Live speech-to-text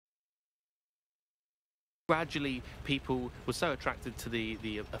Gradually, people were so attracted to the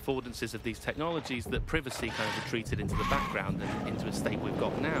affordances of these technologies that privacy kind of retreated into the background and into a state we've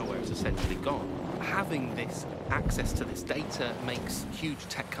got now where it's essentially gone. Having this access to this data makes huge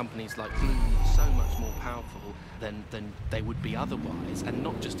tech companies like Bloom so much more powerful than they would be otherwise, and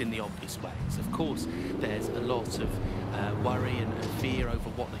not just in the obvious ways. Of course, there's a lot of worry and fear over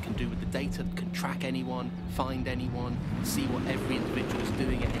what they can do with the data. They can track anyone, find anyone, see what every individual is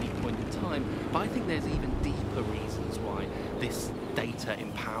doing at any point in time. But I think there's even deeper reasons why this data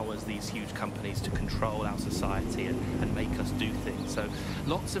empowers these huge companies to control our society and make us do things. So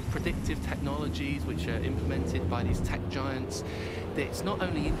lots of predictive technologies which are implemented by these tech giants. It's not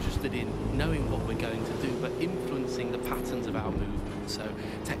only interested in knowing what we're going to do, but influencing the patterns of our movement. So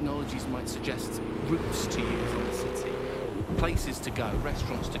technologies might suggest routes to use in the city, places to go,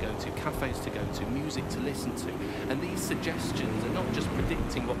 restaurants to go to, cafes to go to, music to listen to. And these suggestions are not just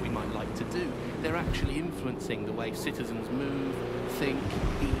predicting what we might like to do, they're actually influencing the way citizens move, think,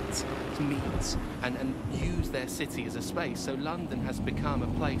 eat, meet, and use their city as a space. So London has become a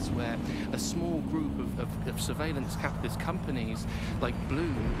place where a small group of surveillance capitalist companies like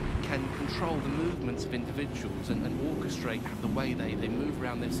Bloom can control the movements of individuals and orchestrate the way they move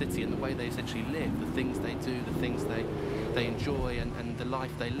around their city and the way they essentially live, the things they do, the things they enjoy and the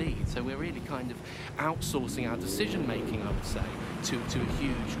life they lead. So we're really kind of outsourcing our decision making, I would say, to a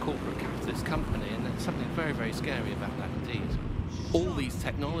huge corporate capitalist company, and there's something very, very scary about that indeed. All these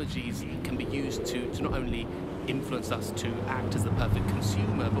technologies can be used to not only influence us to act as the perfect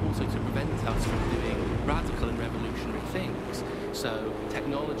consumer, but also to prevent us from doing radical and revolutionary things. So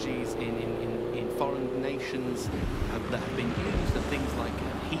technologies in foreign nations that have been used are things like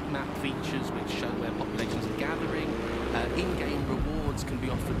heat map features which show where populations are gathering. In-game rewards can be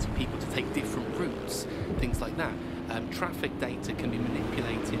offered to people to take different routes, things like that. Traffic data can be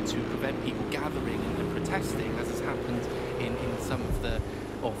manipulated to prevent people gathering and protesting, as has happened in some of the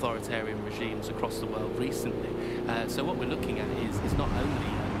authoritarian regimes across the world recently. So what we're looking at is not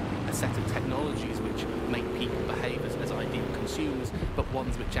only a set of technologies which make people behave as ideal consumers, but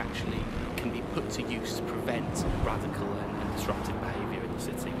ones which actually can be put to use to prevent radical and disruptive behaviour in the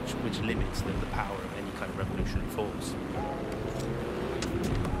city, which limits the power of any kind of revolutionary force.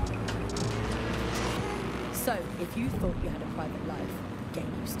 So, if you thought you had a private life, get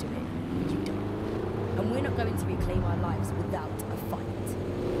used to it. You don't. And we're not going to reclaim our lives without a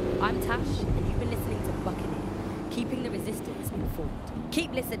fight. I'm Tash, and you've been listening to Buccaneer, keeping the resistance informed.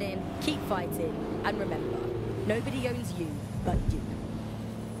 Keep listening, keep fighting, and remember, nobody owns you but you.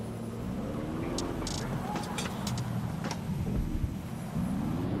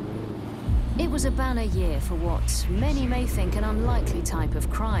 It was a banner year for what many may think an unlikely type of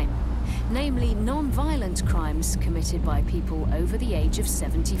crime, namely non-violent crimes committed by people over the age of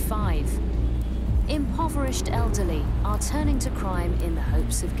 75. Impoverished elderly are turning to crime in the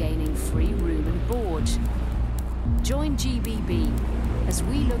hopes of gaining free room and board. Join GBB as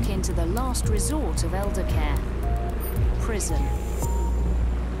we look into the last resort of elder care, prison.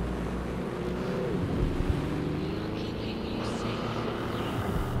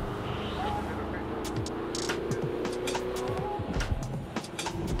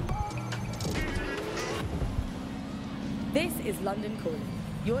 This is London Calling.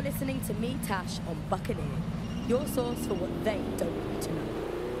 You're listening to me, Tash, on Buccaneer, your source for what they don't want to know.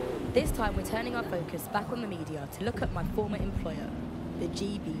 This time we're turning our focus back on the media to look at my former employer, the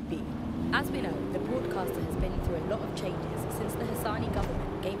GBB. As we know, the broadcaster has been through a lot of changes since the Hassani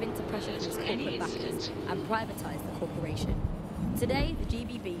government gave in to pressure from its corporate backers and privatised the corporation. Today, the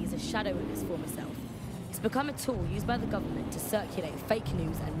GBB is a shadow of its former self. It's become a tool used by the government to circulate fake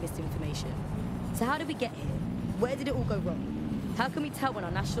news and misinformation. So how did we get here? Where did it all go wrong? How can we tell when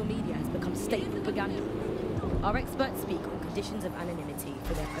our national media has become state propaganda? Our experts speak on conditions of anonymity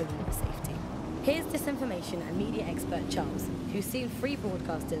for their own safety. Here's disinformation and media expert Charles, who's seen free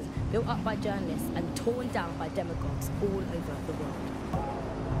broadcasters built up by journalists and torn down by demagogues all over the world.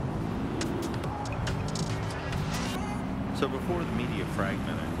 So before the media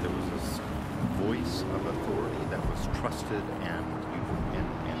fragmented, there was this voice of authority that was trusted and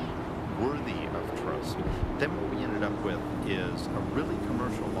worthy of trust. Then what we ended up with is a really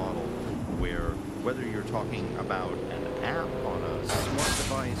commercial model where whether you're talking about an app on a smart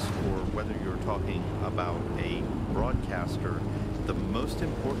device or whether you're talking about a broadcaster, the most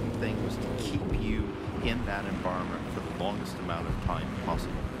important thing was to keep you in that environment for the longest amount of time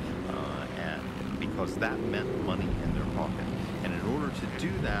possible. And because that meant money in their pocket. And in order to do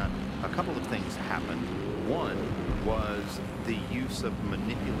that, a couple of things happened. One was the use of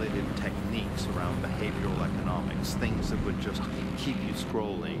manipulative techniques around behavioral economics, things that would just keep you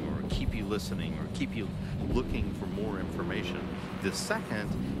scrolling or keep you listening or keep you looking for more information. The second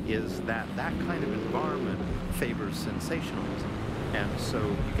is that that kind of environment favors sensationalism. And so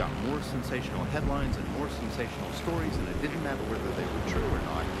you got more sensational headlines and more sensational stories, and it didn't matter whether they were true or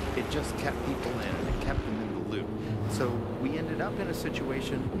not. It just kept people in, and it kept them in the loop. So we ended up in a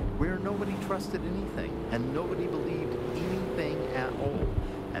situation where nobody trusted anything, and nobody believed anything at all.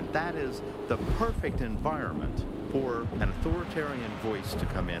 And that is the perfect environment for an authoritarian voice to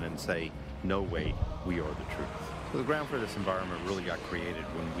come in and say, no, wait, we are the truth. So the ground for this environment really got created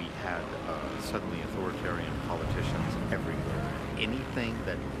when we had suddenly authoritarian politicians everywhere. Anything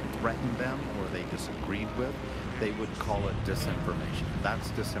that threatened them or they disagreed with, they would call it disinformation. That's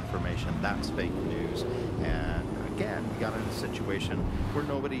disinformation, that's fake news. And again, we got in a situation where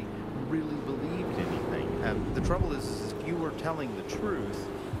nobody really believed anything. And the trouble is if you were telling the truth,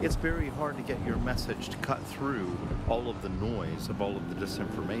 it's very hard to get your message to cut through all of the noise of all of the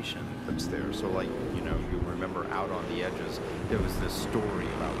disinformation that's there. So like, you know, you remember Out on the Edges, there was this story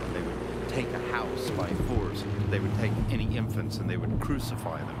about when they would take a house by force, they would take any infants and they would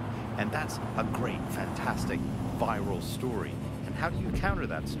crucify them. And that's a great, fantastic, viral story. And how do you counter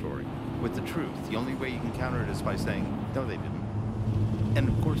that story? With the truth. The only way you can counter it is by saying, no, they didn't. And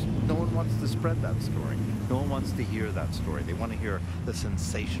of course, no one wants to spread that story. No one wants to hear that story. They want to hear the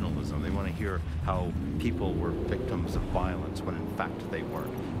sensationalism. They want to hear how people were victims of violence when in fact they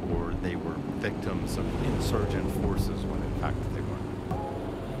weren't. Or they were victims of insurgent forces when in fact they weren't.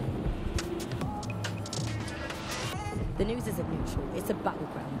 The news isn't neutral, it's a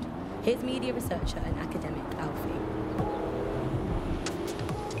battleground. Here's media researcher and academic Alfie.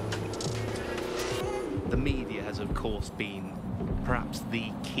 The media has, of course, been perhaps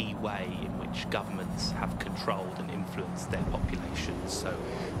the key way in which governments have controlled and influenced their populations. So,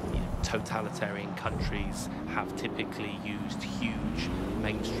 totalitarian countries have typically used huge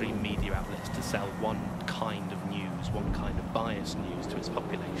mainstream media outlets to sell one kind of news, one kind of biased news to its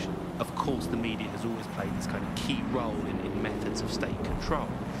population. Of course, the media has always played this kind of key role in methods of state control.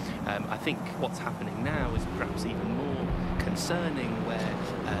 I think what's happening now is perhaps even more concerning, where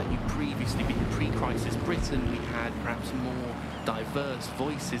you previously, in pre-crisis Britain, we had perhaps more diverse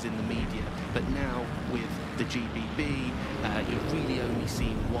voices in the media, but now with the GBB, you're really only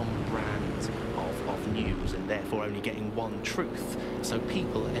seeing one brand of news and therefore only getting one truth. So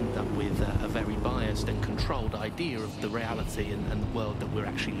people end up with a very biased and controlled idea of the reality and the world that we're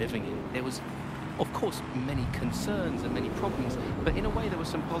actually living in. There was, of course, many concerns and many problems, but in a way there were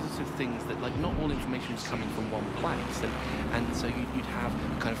some positive things that, like, not all information is coming from one place, and so you'd have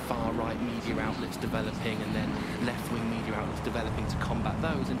kind of far-right media outlets developing and then left-wing media outlets developing to combat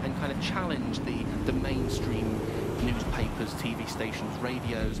those and kind of challenge the mainstream newspapers, TV stations,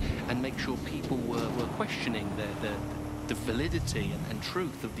 radios, and make sure people were questioning the validity and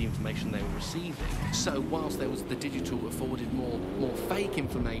truth of the information they were receiving. So whilst there was the digital afforded more fake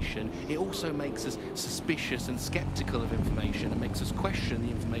information, it also makes us suspicious and skeptical of information and makes us question the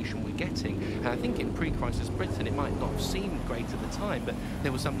information we're getting. And I think in pre-crisis Britain it might not have seemed great at the time, but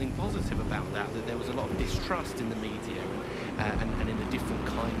there was something positive about that there was a lot of distrust in the media and in the different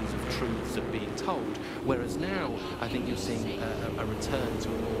kinds of truths that are being told. Whereas now I think you're seeing a return to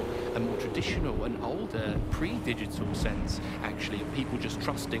a more traditional and older pre-digital sense, actually, of people just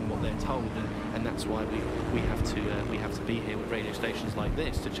trusting what they're told, and that's why we have to be here with radio stations like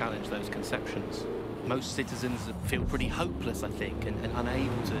this to challenge those conceptions. Most citizens feel pretty hopeless, I think, and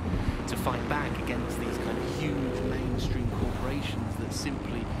unable to fight back against these kind of huge mainstream corporations that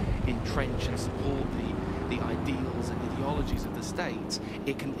simply entrench and support the ideals and ideologies of the state.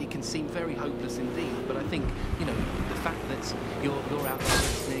 It can seem very hopeless indeed, but I think, the fact that you're out there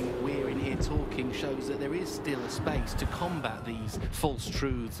listening, we're in here talking, shows that there is still a space to combat these false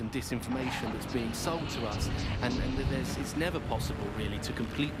truths and disinformation that's being sold to us, and it's never possible really to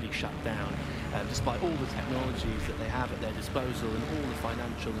completely shut down, despite all the technologies that they have at their disposal and all the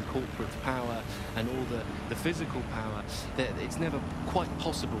financial and corporate power and all the physical power. It's never quite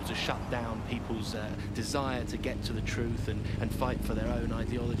possible to shut down people's desire to get to the truth and fight for their own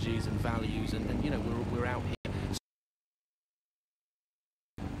ideologies and values, and we're out here